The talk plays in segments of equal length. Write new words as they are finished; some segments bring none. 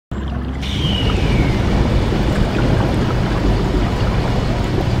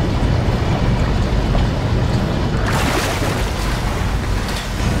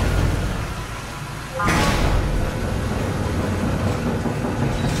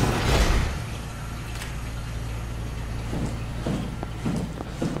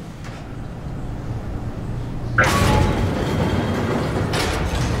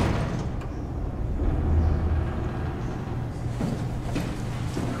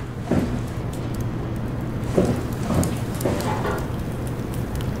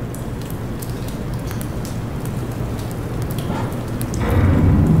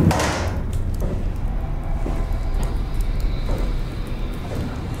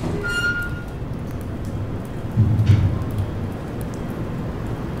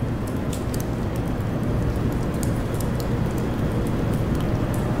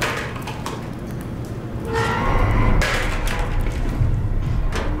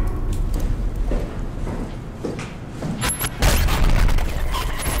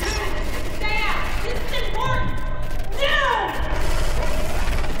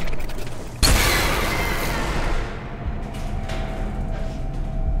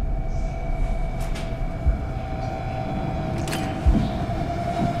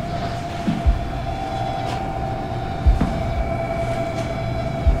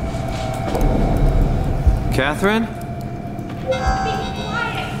Catherine? Be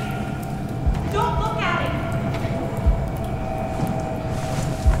quiet! Don't look at it!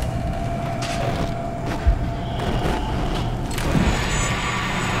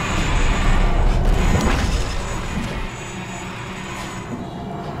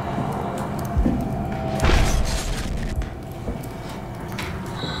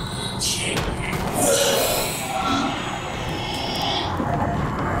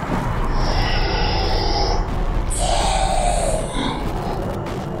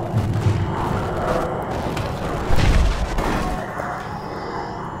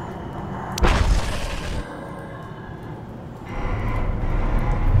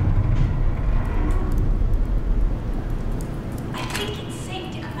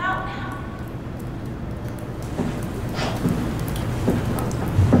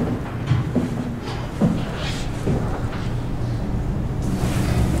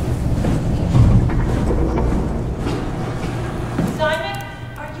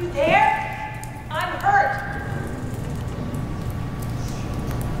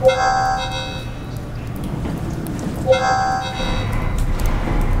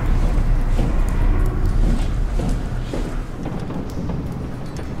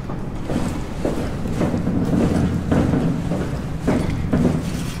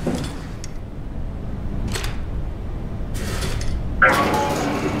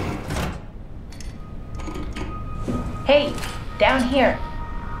 Hey, down here.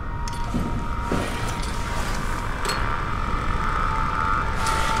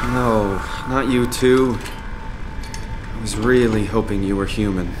 No, not you too. I was really hoping you were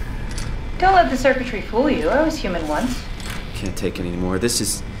human. Don't let the circuitry fool you. I was human once. Can't take it anymore.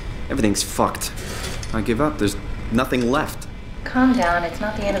 Everything's fucked. I give up. There's nothing left. Calm down. It's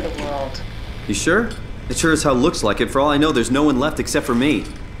not the end of the world. You sure? It sure as hell looks like it. For all I know, there's no one left except for me.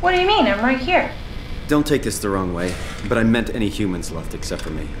 What do you mean? I'm right here. Don't take this the wrong way, but I meant any humans left except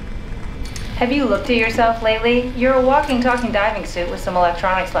for me. Have you looked at yourself lately? You're a walking, talking diving suit with some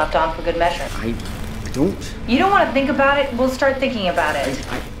electronics slapped on for good measure. I don't. You don't want to think about it? We'll start thinking about it.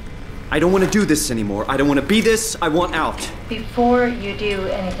 I don't want to do this anymore. I don't want to be this. I want out. Before you do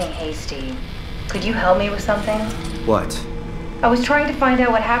anything hasty, could you help me with something? What? I was trying to find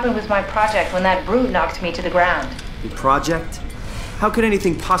out what happened with my project when that brute knocked me to the ground. Your project? How could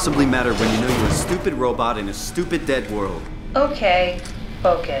anything possibly matter when you know you're a stupid robot in a stupid dead world? Okay,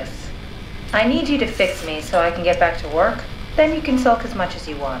 focus. I need you to fix me so I can get back to work. Then you can sulk as much as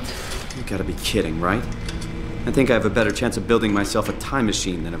you want. You gotta be kidding, right? I think I have a better chance of building myself a time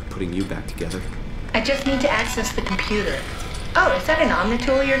machine than of putting you back together. I just need to access the computer. Oh, is that an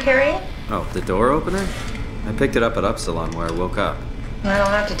Omnitool you're carrying? Oh, the door opener? I picked it up at Upsilon where I woke up. That'll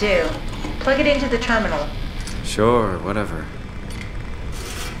have to do. Plug it into the terminal. Sure, whatever.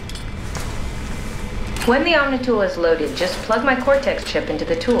 When the Omnitool is loaded, just plug my Cortex chip into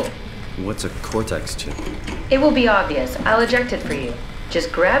the tool. What's a Cortex chip? It will be obvious. I'll eject it for you.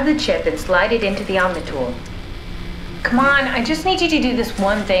 Just grab the chip and slide it into the Omnitool. Come on, I just need you to do this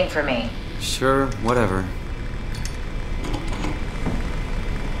one thing for me. Sure, whatever.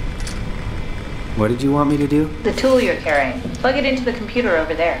 What did you want me to do? The tool you're carrying. Plug it into the computer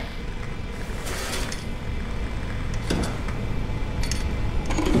over there.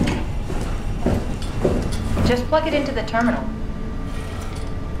 Just plug it into the terminal.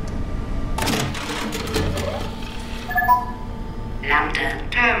 Lambda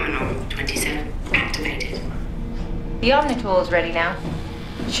Terminal 27 activated. The Omnitool is ready now.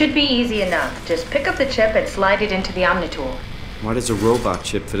 Should be easy enough. Just pick up the chip and slide it into the Omnitool. Why does a robot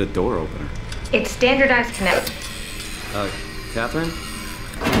chip fit a door opener? It's standardized connect. Catherine?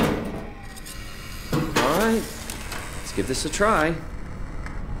 All right, let's give this a try.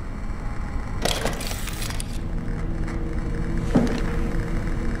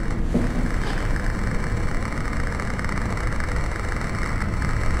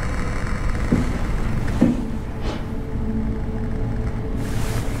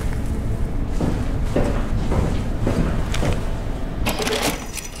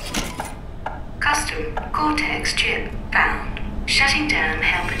 Custom Cortex chip found. Shutting down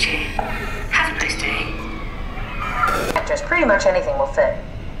helper chain. Have a nice day. Just pretty much anything will fit.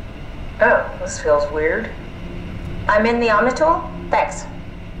 Oh, this feels weird. I'm in the Omnitool? Thanks.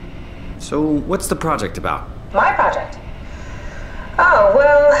 So, what's the project about? My project? Oh,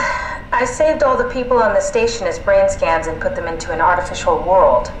 well, I saved all the people on the station as brain scans and put them into an artificial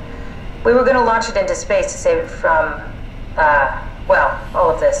world. We were gonna launch it into space to save it from, well, all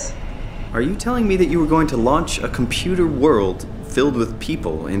of this. Are you telling me that you were going to launch a computer world filled with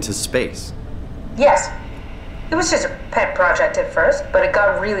people into space? Yes. It was just a pet project at first, but it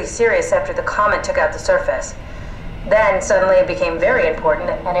got really serious after the comet took out the surface. Then suddenly it became very important,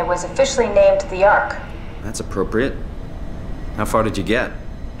 and it was officially named the Ark. That's appropriate. How far did you get?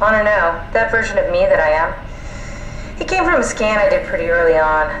 I don't know. That version of me that I am. It came from a scan I did pretty early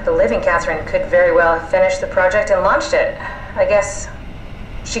on. The living Catherine could very well have finished the project and launched it. I guess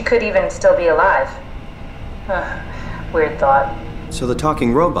she could even still be alive. Weird thought. So the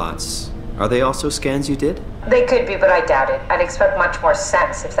talking robots, are they also scans you did? They could be, but I doubt it. I'd expect much more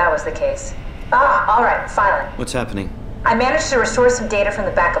sense if that was the case. All right, finally. What's happening? I managed to restore some data from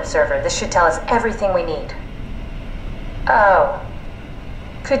the backup server. This should tell us everything we need. Oh.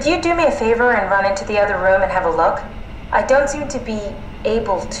 Could you do me a favor and run into the other room and have a look? I don't seem to be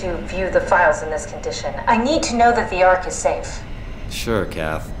able to view the files in this condition. I need to know that the Ark is safe. Sure,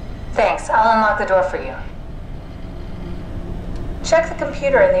 Kath. Thanks. I'll unlock the door for you. Check the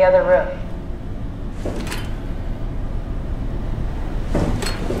computer in the other room.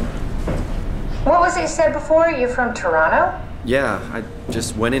 What was it you said before? You're from Toronto? Yeah, I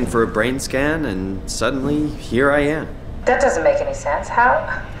just went in for a brain scan and suddenly here I am. That doesn't make any sense.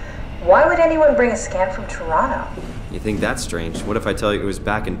 How? Why would anyone bring a scan from Toronto? You think that's strange? What if I tell you it was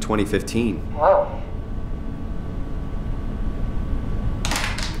back in 2015? Whoa.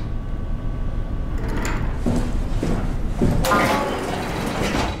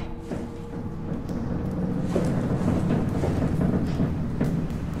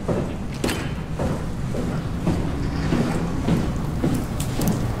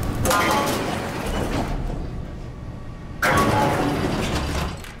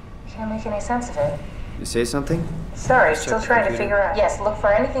 Can't make any sense of it. You say something? Sorry, Let's still check the trying to computer. figure out. Yes, look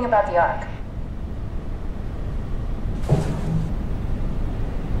for anything about the Ark.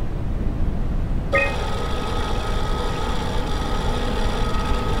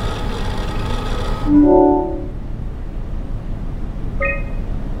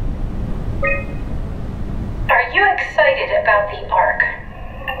 Are you excited about the Ark?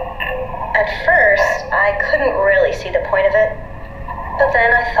 At first, I couldn't really see the point of it. But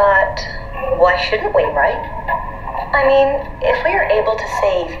then I thought, why shouldn't we, right? I mean, if we are able to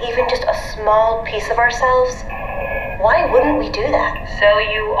save even just a small piece of ourselves, why wouldn't we do that? So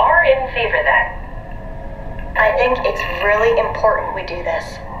you are in favor then? I think it's really important we do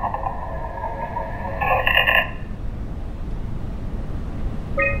this.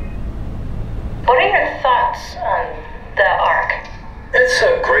 What are your thoughts on the Ark? It's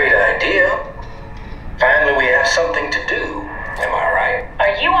a great idea. Finally, we have something to do. Am I right?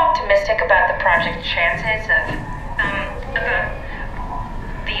 Are you optimistic about the project's chances of, about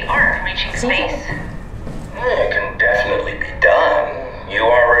the Ark reaching space? It can definitely be done. You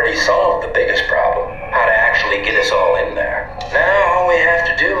already solved the biggest problem, how to actually get us all in there. Now all we have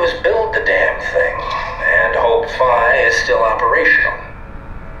to do is build the damn thing, and hope Phi is still operational.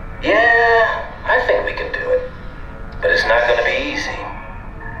 Yeah, I think we can do it. But it's not gonna be easy.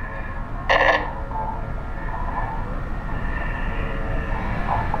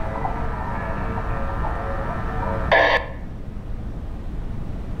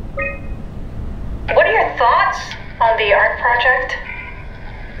 What are your thoughts on the Ark project?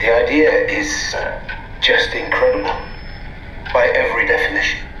 The idea is just incredible. By every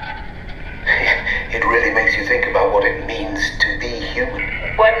definition. It really makes you think about what it means to be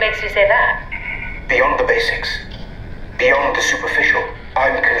human. What makes you say that? Beyond the basics. Beyond the superficial.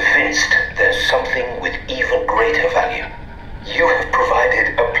 I'm convinced there's something with even greater value. You have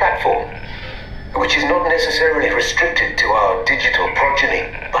provided a platform, which is not necessarily restricted to our digital progeny,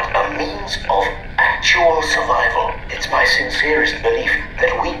 but a means of actual survival. It's my sincerest belief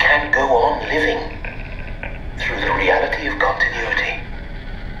that we can go on living through the reality of continuity.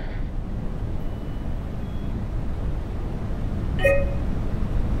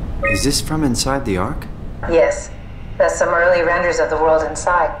 Is this from inside the Ark? Yes. That's some early renders of the world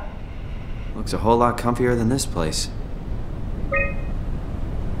inside. Looks a whole lot comfier than this place.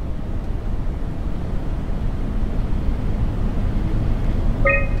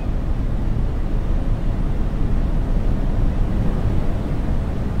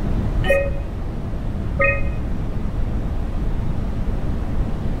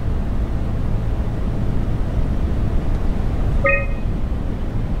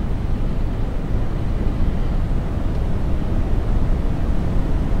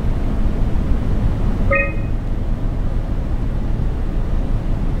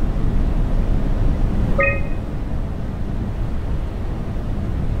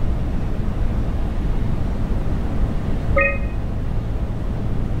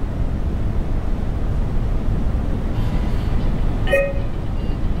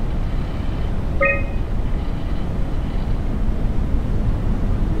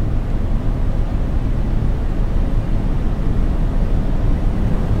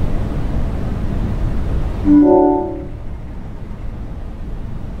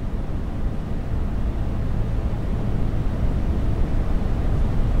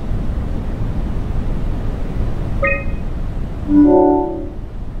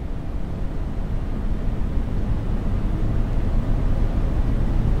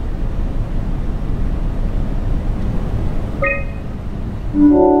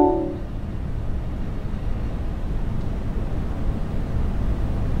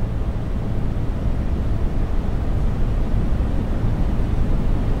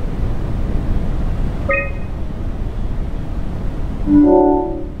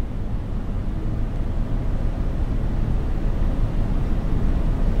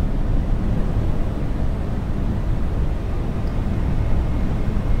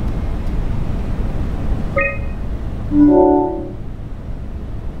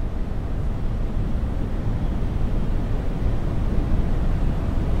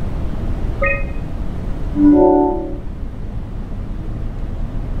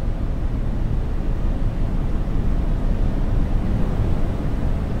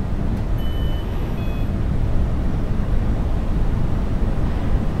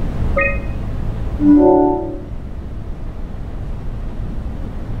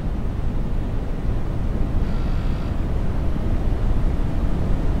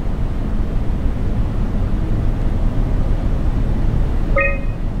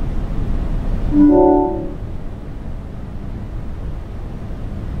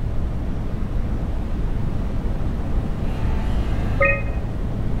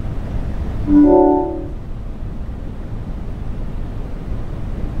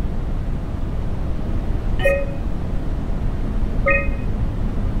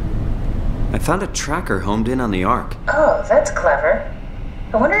 I found a tracker homed in on the Ark. Oh, that's clever.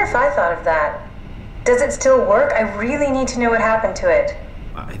 I wonder if I thought of that. Does it still work? I really need to know what happened to it.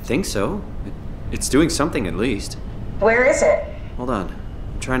 I think so. It's doing something at least. Where is it? Hold on.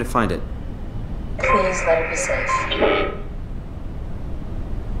 I'm trying to find it. Please let it be safe.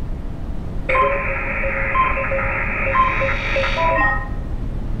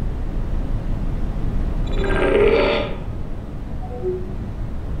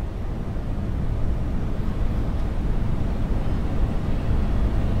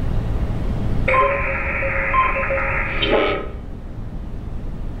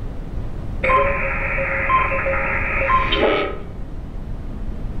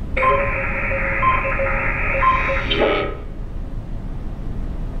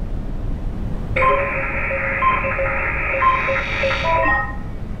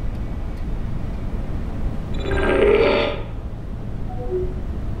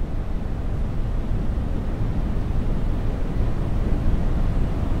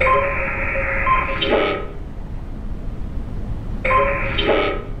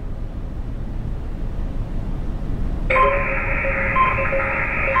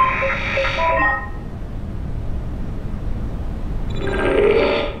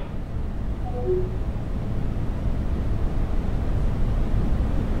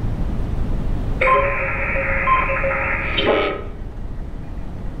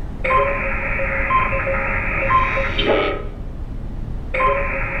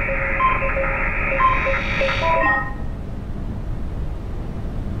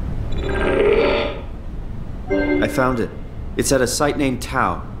 I found it. It's at a site named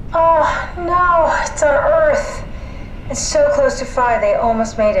Tau. Oh, no, it's on Earth. It's so close to Phi, they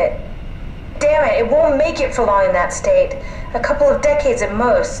almost made it. Damn it, it won't make it for long in that state. A couple of decades at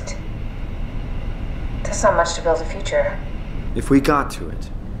most. That's not much to build a future. If we got to it,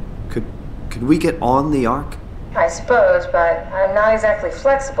 could we get on the Ark? I suppose, but I'm not exactly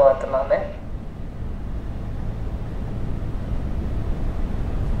flexible at the moment.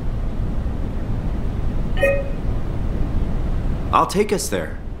 I'll take us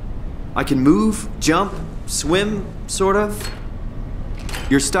there. I can move, jump, swim, sort of.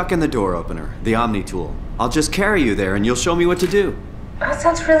 You're stuck in the door opener, the Omni tool. I'll just carry you there and you'll show me what to do. That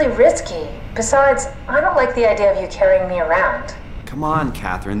sounds really risky. Besides, I don't like the idea of you carrying me around. Come on,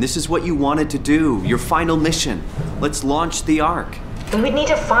 Catherine. This is what you wanted to do. Your final mission. Let's launch the Ark. We would need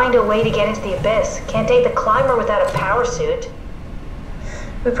to find a way to get into the Abyss. Can't take the climber without a power suit.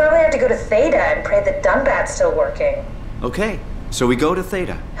 We probably have to go to Theta and pray that Dunbat's still working. Okay, so we go to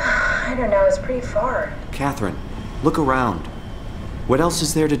Theta. I don't know, it's pretty far. Catherine, look around. What else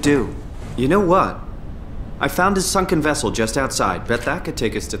is there to do? You know what? I found a sunken vessel just outside. Bet that could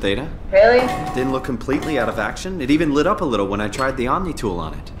take us to Theta. Really? Didn't look completely out of action. It even lit up a little when I tried the Omni tool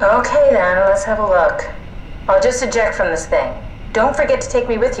on it. Okay then, let's have a look. I'll just eject from this thing. Don't forget to take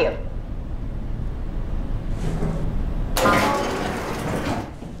me with you.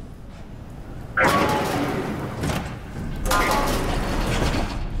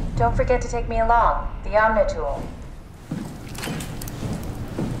 Don't forget to take me along. The Omni tool.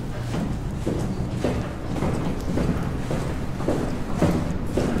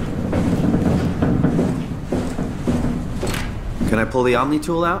 Can I pull the Omni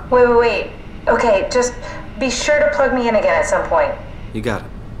tool out? Wait. Okay, just be sure to plug me in again at some point. You got it.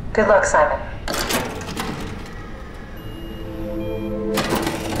 Good luck, Simon.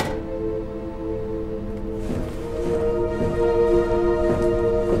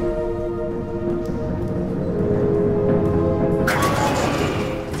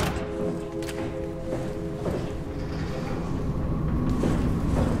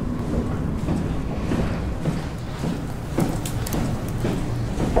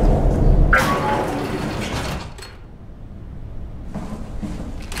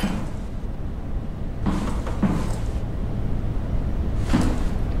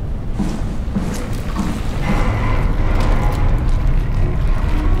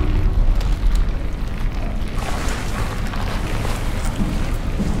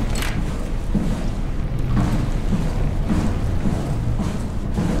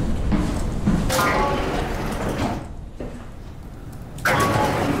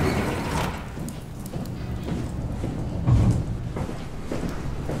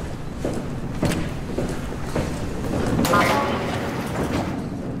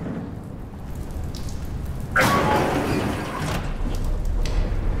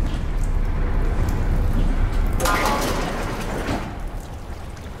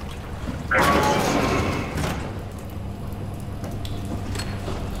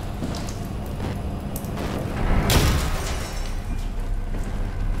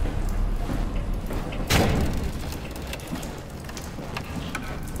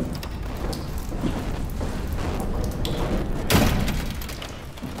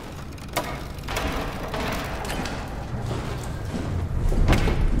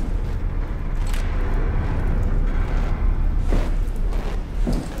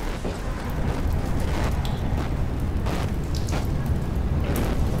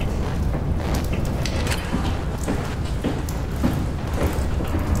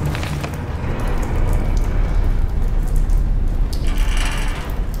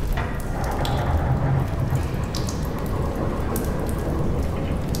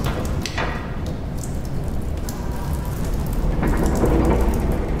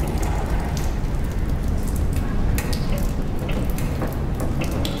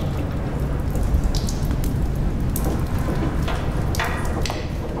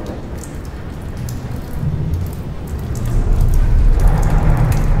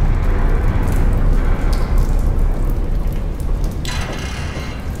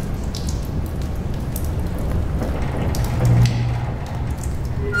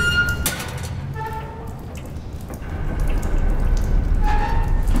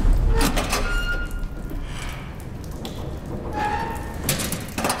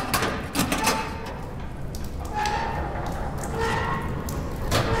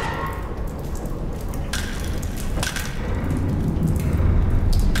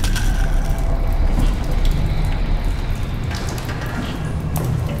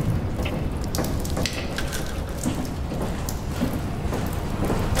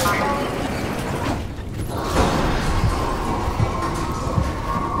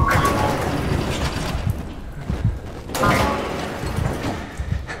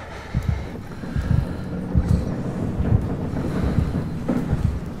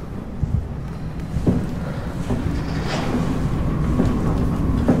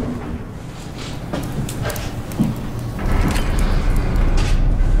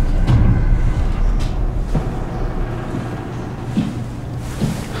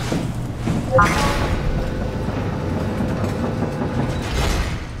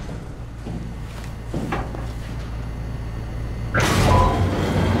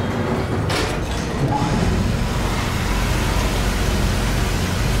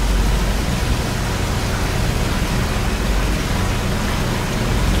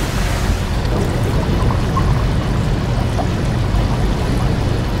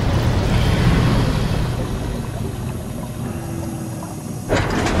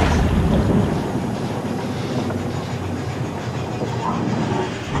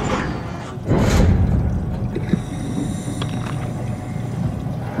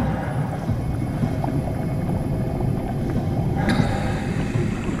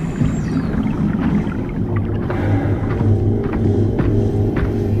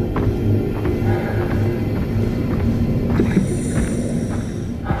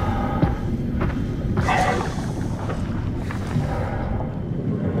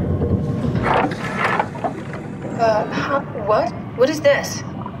 What is this?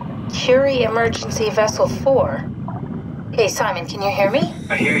 Curie Emergency Vessel 4. Hey, Simon, can you hear me?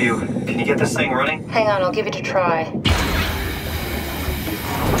 I hear you. Can you get this thing running? Hang on, I'll give it a try.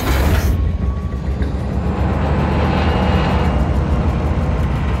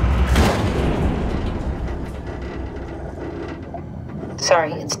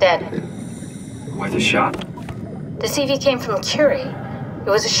 Sorry, it's dead. Worth a shot? The CV came from Curie. It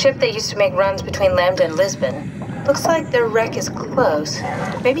was a ship that used to make runs between Lambda and Lisbon. Looks like their wreck is close.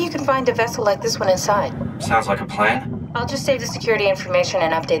 Maybe you can find a vessel like this one inside. Sounds like a plan. I'll just save the security information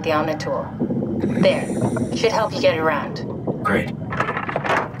and update the Omni tool. There. Should help you get around. Great.